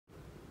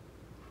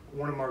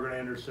One of Margaret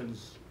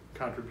Anderson's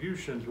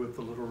contributions with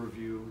the Little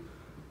Review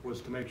was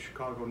to make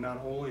Chicago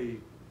not only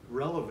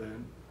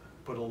relevant,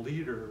 but a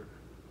leader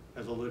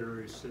as a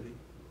literary city.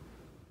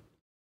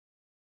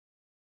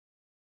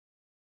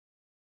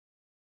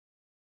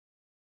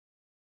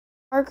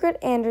 Margaret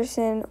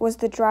Anderson was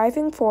the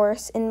driving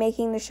force in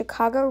making the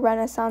Chicago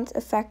Renaissance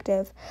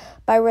effective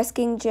by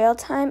risking jail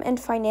time and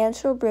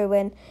financial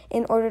ruin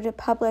in order to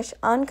publish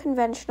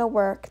unconventional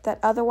work that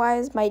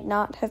otherwise might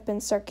not have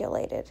been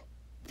circulated.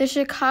 The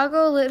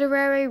Chicago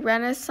Literary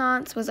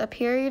Renaissance was a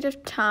period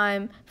of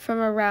time from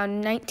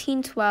around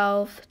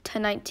 1912 to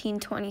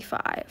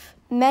 1925.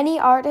 Many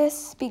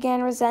artists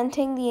began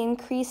resenting the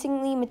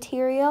increasingly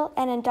material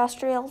and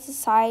industrial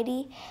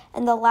society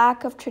and the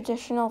lack of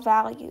traditional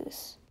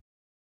values.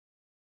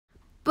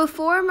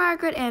 Before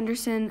Margaret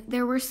Anderson,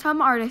 there were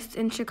some artists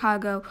in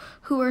Chicago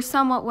who were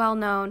somewhat well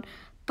known,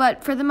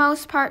 but for the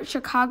most part,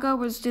 Chicago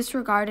was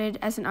disregarded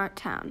as an art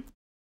town.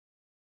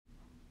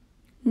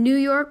 New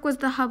York was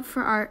the hub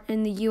for art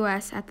in the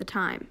U.S. at the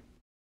time.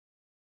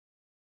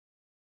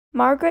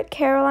 Margaret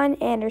Caroline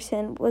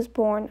Anderson was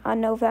born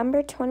on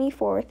November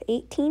 24,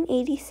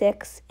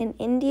 1886, in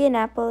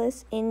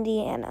Indianapolis,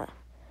 Indiana.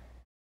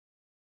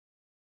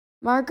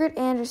 Margaret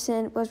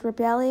Anderson was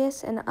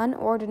rebellious and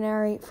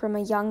unordinary from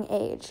a young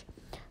age.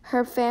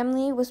 Her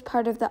family was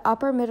part of the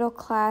upper middle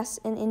class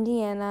in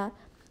Indiana,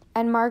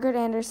 and Margaret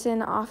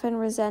Anderson often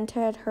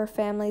resented her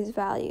family's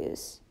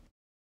values.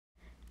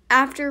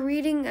 After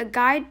reading a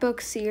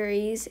guidebook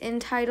series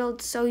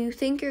entitled So You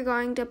Think You're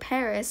Going to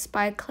Paris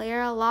by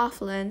Clara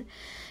Laughlin,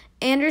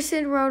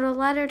 Anderson wrote a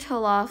letter to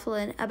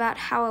Laughlin about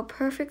how a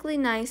perfectly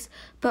nice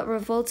but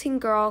revolting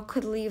girl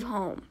could leave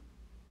home.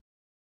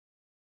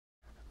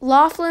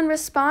 Laughlin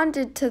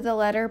responded to the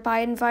letter by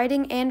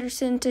inviting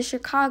Anderson to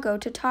Chicago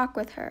to talk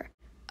with her.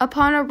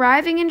 Upon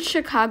arriving in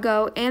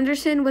Chicago,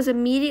 Anderson was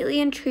immediately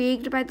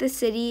intrigued by the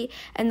city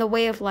and the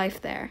way of life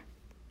there.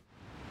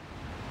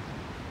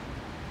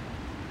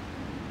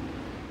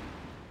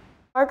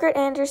 Margaret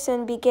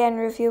Anderson began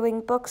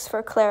reviewing books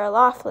for Clara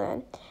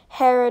Laughlin,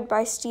 Herod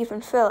by Stephen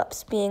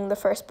Phillips being the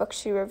first book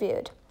she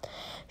reviewed.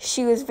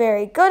 She was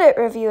very good at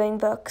reviewing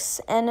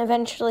books and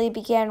eventually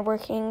began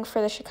working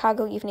for the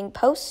Chicago Evening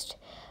Post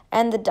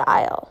and the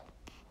Dial.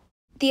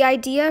 The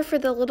idea for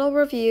the Little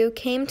Review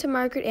came to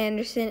Margaret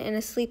Anderson in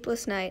a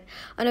sleepless night,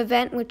 an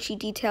event which she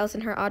details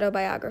in her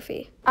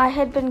autobiography. I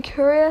had been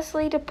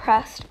curiously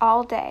depressed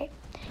all day.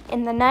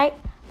 In the night,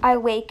 I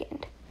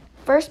wakened.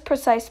 First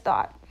precise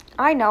thought,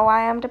 I know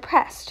I am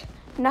depressed.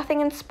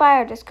 Nothing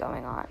inspired is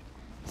going on.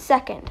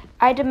 Second,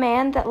 I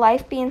demand that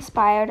life be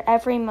inspired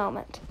every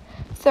moment.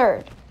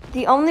 Third,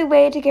 the only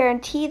way to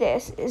guarantee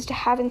this is to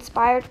have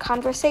inspired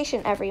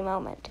conversation every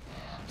moment.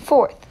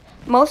 Fourth,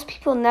 most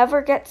people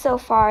never get so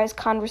far as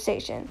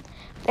conversation.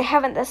 They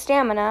haven't the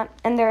stamina,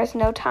 and there is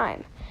no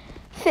time.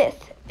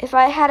 Fifth, if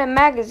I had a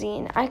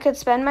magazine, I could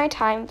spend my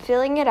time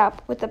filling it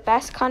up with the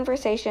best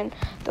conversation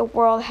the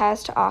world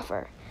has to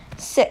offer.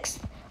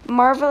 Sixth,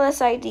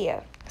 marvelous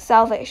idea,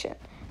 salvation.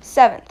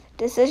 Seventh,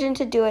 decision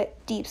to do it,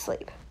 deep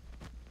sleep.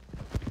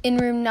 In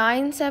room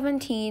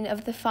 917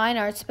 of the Fine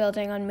Arts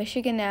Building on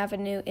Michigan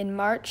Avenue in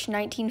March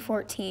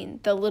 1914,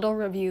 the Little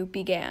Review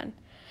began.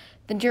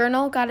 The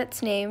journal got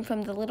its name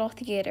from the Little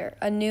Theater,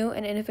 a new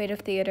and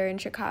innovative theater in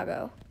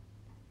Chicago.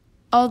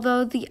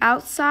 Although the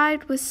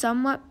outside was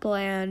somewhat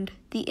bland,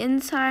 the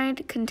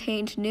inside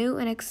contained new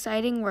and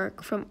exciting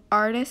work from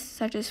artists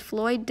such as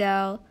Floyd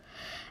Dell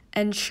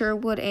and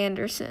Sherwood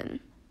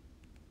Anderson.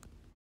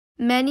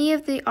 Many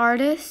of the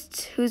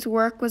artists whose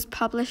work was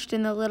published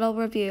in the Little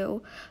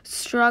Review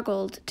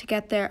struggled to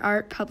get their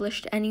art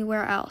published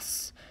anywhere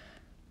else.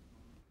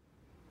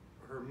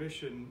 Her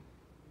mission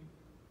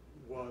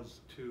was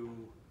to,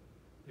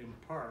 in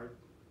part,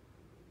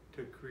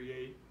 to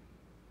create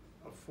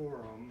a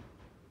forum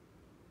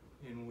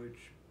in which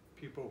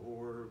people who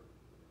were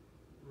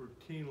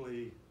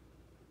routinely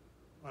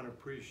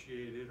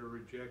unappreciated or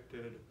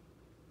rejected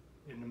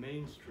in the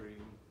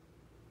mainstream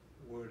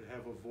would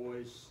have a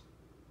voice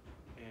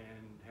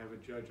and have a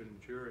judge and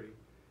a jury.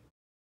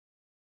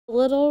 The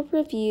Little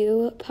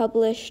Review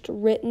published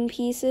written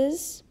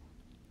pieces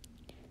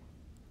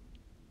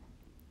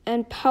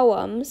and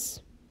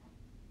poems,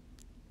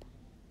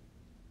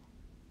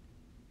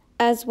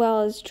 as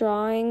well as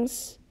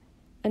drawings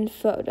and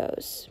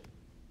photos.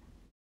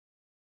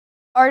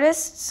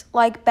 Artists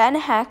like Ben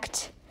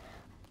Hecht,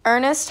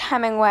 Ernest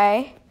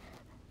Hemingway,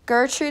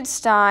 Gertrude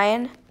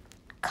Stein,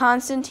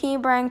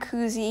 Constantine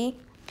Brancusi,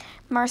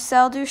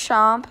 Marcel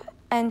Duchamp,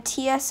 and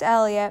T.S.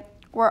 Eliot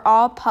were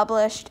all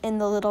published in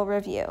the Little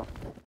Review.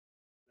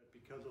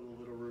 Because of the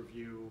Little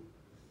Review,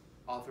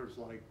 authors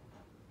like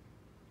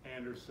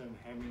Anderson,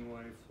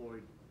 Hemingway,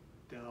 Floyd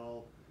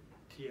Dell,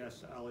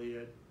 T.S.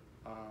 Eliot,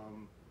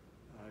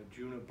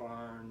 Juna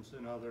Barnes,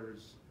 and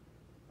others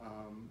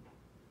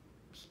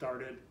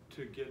started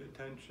to get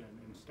attention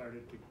and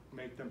started to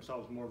make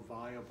themselves more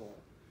viable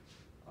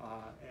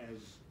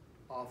as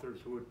authors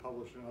who would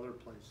publish in other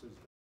places.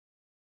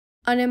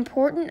 An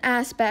important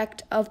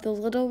aspect of the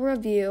Little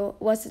Review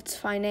was its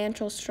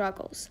financial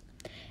struggles.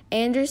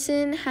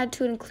 Anderson had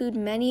to include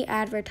many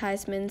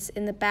advertisements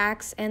in the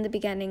backs and the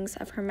beginnings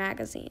of her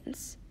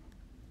magazines.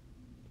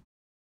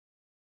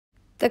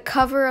 The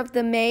cover of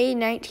the May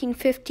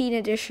 1915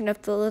 edition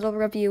of the Little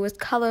Review was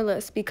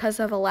colorless because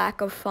of a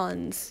lack of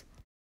funds.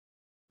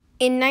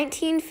 In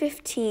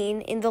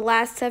 1915, in the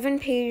last 7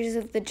 pages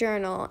of the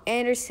journal,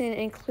 Anderson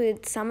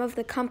included some of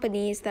the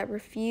companies that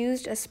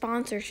refused a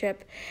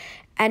sponsorship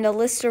and a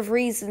list of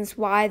reasons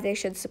why they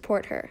should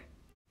support her.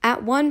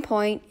 At one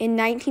point, in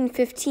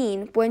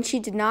 1915, when she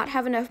did not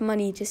have enough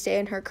money to stay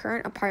in her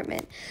current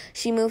apartment,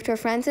 she moved her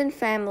friends and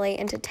family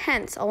into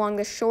tents along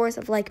the shores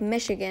of Lake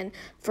Michigan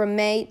from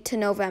May to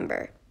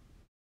November.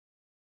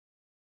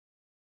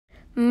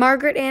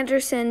 Margaret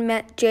Anderson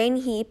met Jane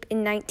Heap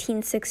in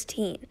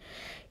 1916.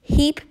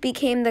 Heap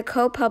became the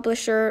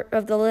co-publisher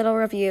of the Little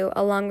Review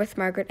along with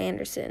Margaret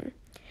Anderson.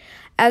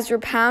 Ezra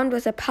Pound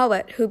was a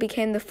poet who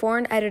became the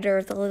foreign editor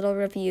of the Little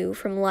Review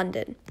from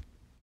London.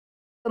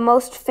 The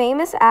most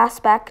famous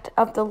aspect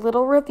of the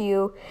Little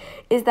Review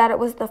is that it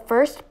was the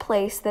first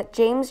place that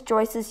James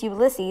Joyce's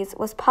Ulysses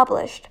was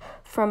published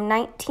from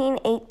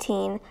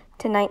 1918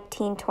 to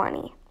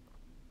 1920.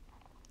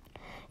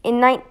 In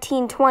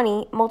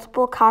 1920,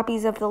 multiple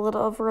copies of the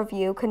Little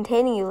Review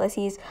containing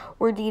Ulysses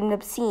were deemed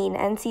obscene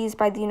and seized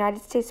by the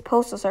United States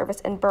Postal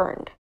Service and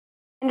burned.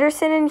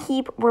 Anderson and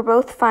Heap were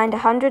both fined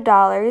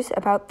 $100,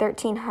 about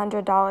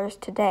 $1,300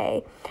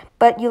 today,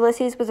 but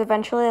Ulysses was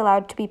eventually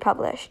allowed to be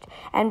published,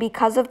 and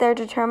because of their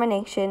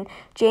determination,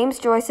 James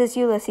Joyce's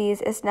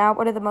Ulysses is now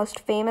one of the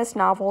most famous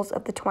novels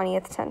of the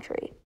 20th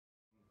century.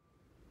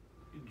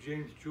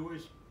 James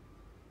Joyce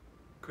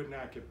could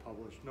not get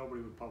published.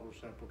 Nobody would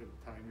publish that book at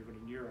the time,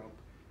 even in Europe.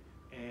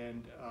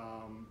 And,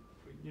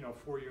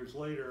 4 years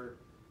later,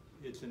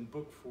 it's in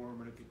book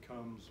form, and it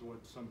becomes what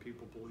some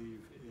people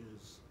believe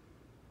is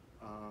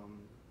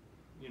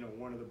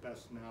one of the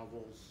best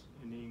novels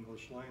in the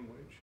English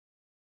language.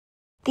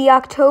 The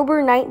October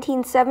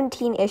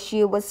 1917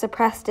 issue was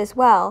suppressed as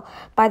well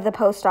by the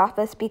post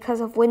office because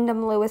of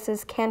Wyndham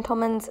Lewis's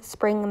Cantleman's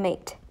Spring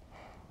Mate.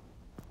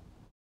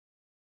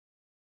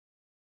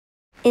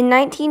 In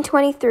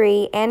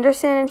 1923,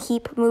 Anderson and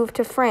Heap moved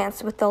to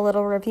France with the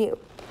Little Review.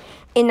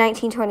 In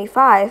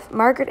 1925,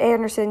 Margaret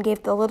Anderson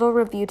gave the Little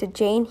Review to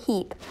Jane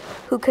Heap,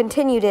 who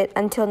continued it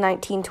until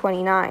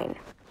 1929.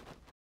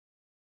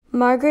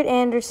 Margaret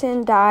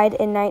Anderson died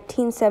in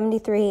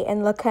 1973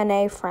 in Le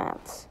Cannet,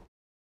 France.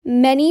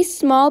 Many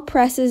small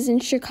presses in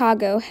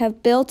Chicago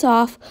have built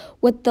off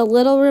what the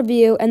Little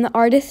Review and the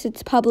artists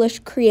it's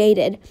published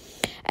created,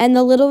 and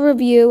the Little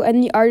Review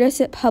and the artists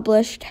it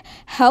published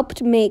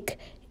helped make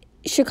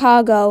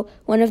Chicago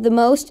one of the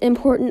most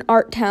important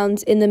art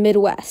towns in the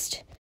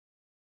Midwest.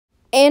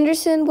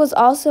 Anderson was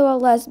also a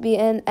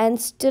lesbian and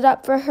stood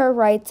up for her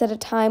rights at a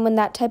time when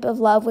that type of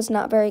love was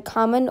not very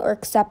common or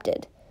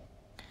accepted.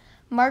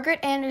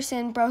 Margaret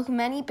Anderson broke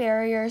many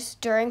barriers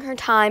during her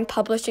time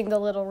publishing the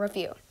Little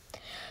Review.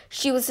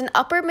 She was an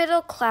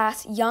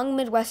upper-middle-class young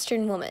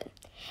Midwestern woman.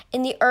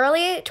 In the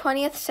early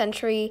 20th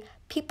century,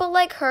 people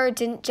like her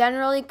didn't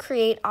generally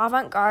create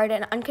avant-garde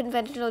and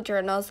unconventional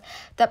journals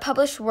that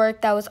published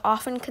work that was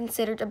often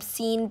considered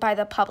obscene by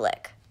the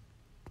public.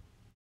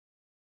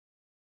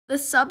 The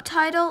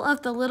subtitle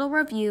of the Little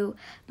Review,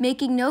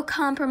 Making No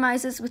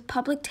Compromises with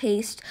Public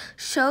Taste,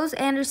 shows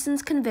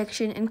Anderson's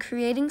conviction in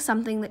creating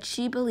something that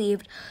she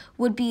believed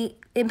would be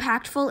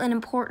impactful and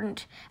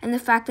important, and the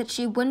fact that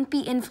she wouldn't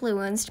be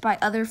influenced by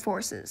other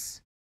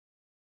forces.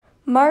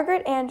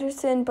 Margaret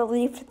Anderson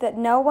believed that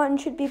no one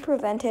should be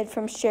prevented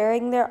from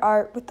sharing their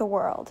art with the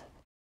world.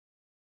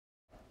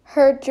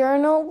 Her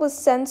journal was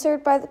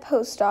censored by the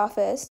post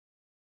office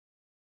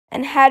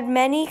and had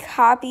many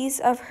copies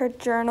of her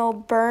journal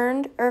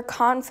burned or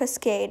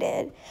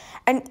confiscated,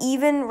 and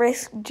even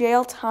risked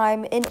jail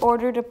time in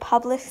order to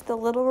publish the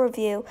Little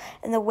Review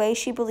in the way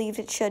she believed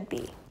it should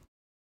be.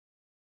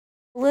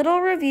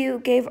 Little Review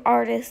gave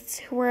artists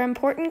who were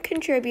important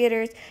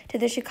contributors to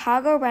the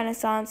Chicago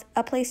Renaissance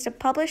a place to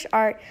publish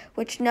art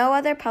which no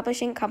other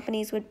publishing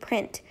companies would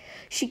print.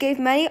 She gave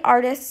many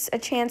artists a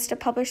chance to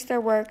publish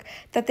their work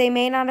that they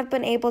may not have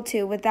been able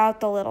to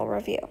without the Little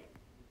Review.